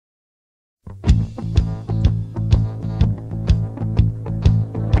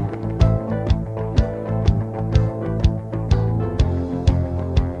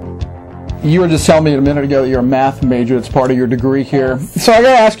You were just telling me a minute ago that you're a math major. It's part of your degree here. Yes. So I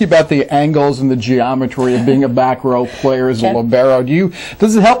got to ask you about the angles and the geometry of being a back row player as a libero.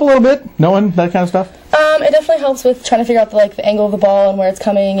 Does it help a little bit knowing that kind of stuff? It definitely helps with trying to figure out the angle of the ball and where it's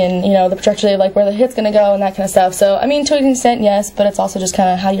coming, and the trajectory of where the hit's going to go and that kind of stuff. So I mean, to an extent, yes, but it's also just kind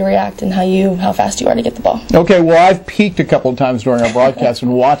of how you react and how fast you are to get the ball. Okay, well, I've peeked a couple of times during our broadcast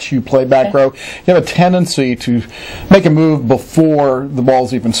and watched you play back row. You have a tendency to make a move before the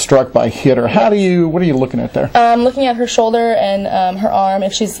ball's even struck by a hitter. What are you looking at there? Looking at her shoulder and her arm.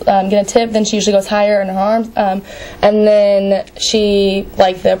 If she's going to tip, then she usually goes higher in her arms, and then she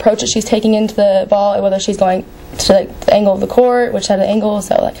the approach that she's taking into the ball, whether she's going to the angle of the court, which side of the angle,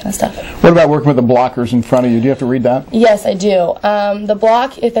 so that kind of stuff. What about working with the blockers in front of you? Do you have to read that? Yes, I do. The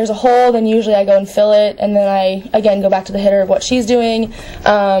block, if there's a hole, then usually I go and fill it, and then I, again, go back to the hitter of what she's doing.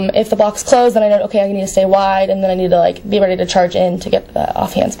 If the block's closed, then I know, okay, I need to stay wide, and then I need to be ready to charge in to get the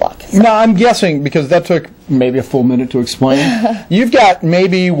off-hands block. So. Now, I'm guessing, because that took maybe a full minute to explain, you've got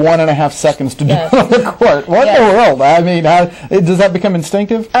maybe 1.5 seconds to do it on the court. What in the world? I mean, does that become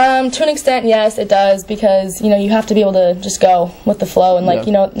instinctive? To an extent, yes, it does, because, you have to be able to just go with the flow, and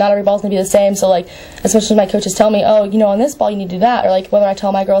not every ball's going to be the same, so as much as my coaches tell me, oh, on this ball you need to do that, or whether I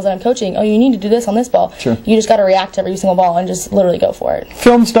tell my girls that I'm coaching, oh, you need to do this on this ball, you just got to react to every single ball and just literally go for it.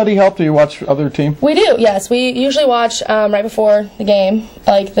 Film study help? Do you watch other teams? We do, yes. We usually watch right before the game,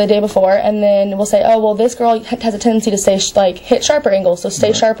 the day before, and then we'll say, oh, well, this girl has a tendency to stay hit sharper angles, so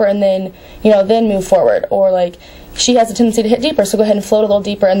stay sharper and then then move forward, or she has a tendency to hit deeper, so go ahead and float a little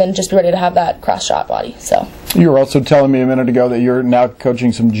deeper and then just be ready to have that cross shot body. So you were also telling me a minute ago that you're now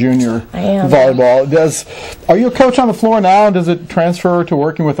coaching some junior volleyball. Are you a coach on the floor now? Does it transfer to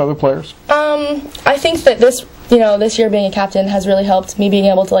working with other players? I think that this year being a captain has really helped me being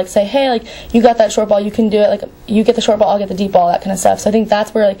able to say, hey, you got that short ball, you can do it. You get the short ball, I'll get the deep ball, that kind of stuff. So I think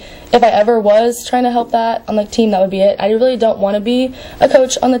that's where if I ever was trying to help that on the team, that would be it. I really don't want to be a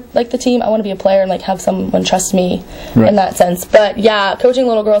coach on the team. I want to be a player and have someone trust me in that sense. But yeah, coaching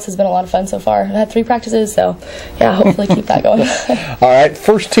little girls has been a lot of fun so far. I've had 3 practices, so yeah, hopefully keep that going. All right,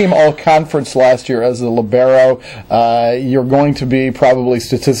 first team all-conference last year as a libero. You're going to be probably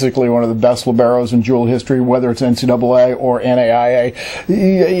statistically one of the best liberos in Jewell history, whether it's NCAA or NAIA,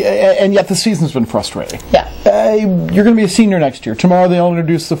 and yet the season's been frustrating. Yeah. You're going to be a senior next year. Tomorrow they'll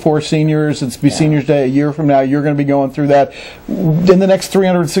introduce the 4 seniors. It's Seniors Day. A year from now, you're going to be going through that. In the next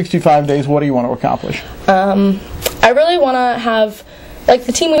 365 days, what do you want to accomplish? I really want to have...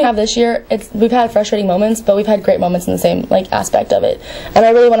 the team we have this year, we've had frustrating moments, but we've had great moments in the same aspect of it. And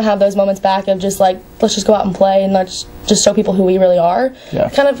I really want to have those moments back of just let's just go out and play and let's just show people who we really are,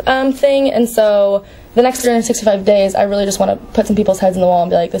 kind of thing. And so the next 365 days, I really just want to put some people's heads in the wall and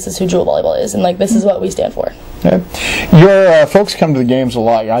be this is who Jewell volleyball is, and this is what we stand for. Okay. Your folks come to the games a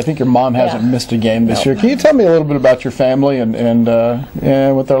lot. I think your mom hasn't missed a game this year. Can you tell me a little bit about your family and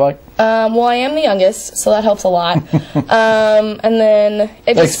what they're like? Well, I am the youngest, so that helps a lot. And then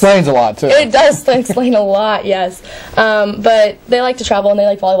it explains a lot too. It does explain a lot, yes. But they like to travel and they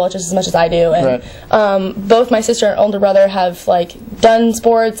like volleyball just as much as I do. And both my sister and older brother have done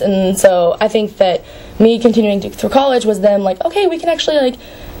sports, and so I think that me continuing through college was them okay, we can actually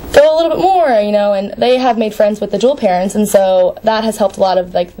go a little bit more, and they have made friends with the Jewell parents, and so that has helped a lot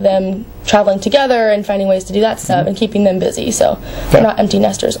of them traveling together and finding ways to do that stuff and keeping them busy, so they're not empty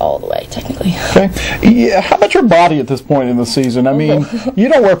nesters all the way, technically. Okay. Yeah, how about your body at this point in the season? I mean, you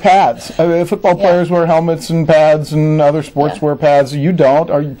don't wear pads. Football players wear helmets and pads, and other sports wear pads. You don't.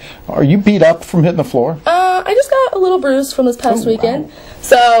 Are you beat up from hitting the floor? I just got a little bruise from this past weekend. Wow.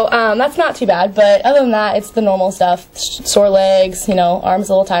 So that's not too bad, but other than that, it's the normal stuff. Sore legs, arms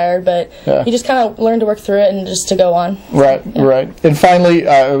a little tired, but you just kind of learn to work through it and just to go on. Right, right. And finally,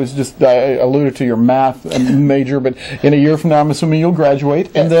 I alluded to your math major, but in a year from now, I'm assuming you'll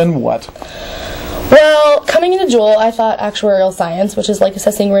graduate, and then what? Well, coming into Jewell, I thought actuarial science, which is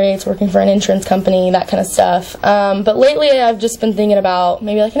assessing rates, working for an insurance company, that kind of stuff. But lately, I've just been thinking about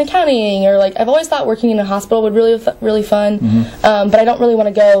maybe an accounting, or I've always thought working in a hospital would really fun. But I don't really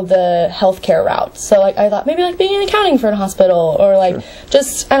want to go the healthcare route. So I thought maybe being in accounting for a hospital, or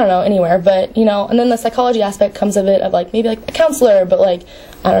just I don't know, anywhere. But and then the psychology aspect comes of it of maybe a counselor, but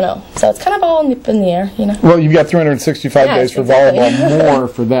I don't know. So it's kind of all up in the air, Well, you've got 365 days for volleyball, more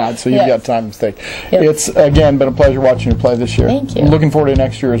for that, so you've got time to think. It's, again, been a pleasure watching you play this year. Thank you. Looking forward to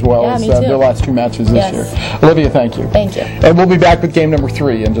next year as well. Yeah, me too. Their last 2 matches this year. Olivia, thank you. Thank you. And we'll be back with game number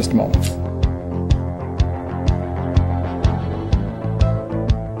 3 in just a moment.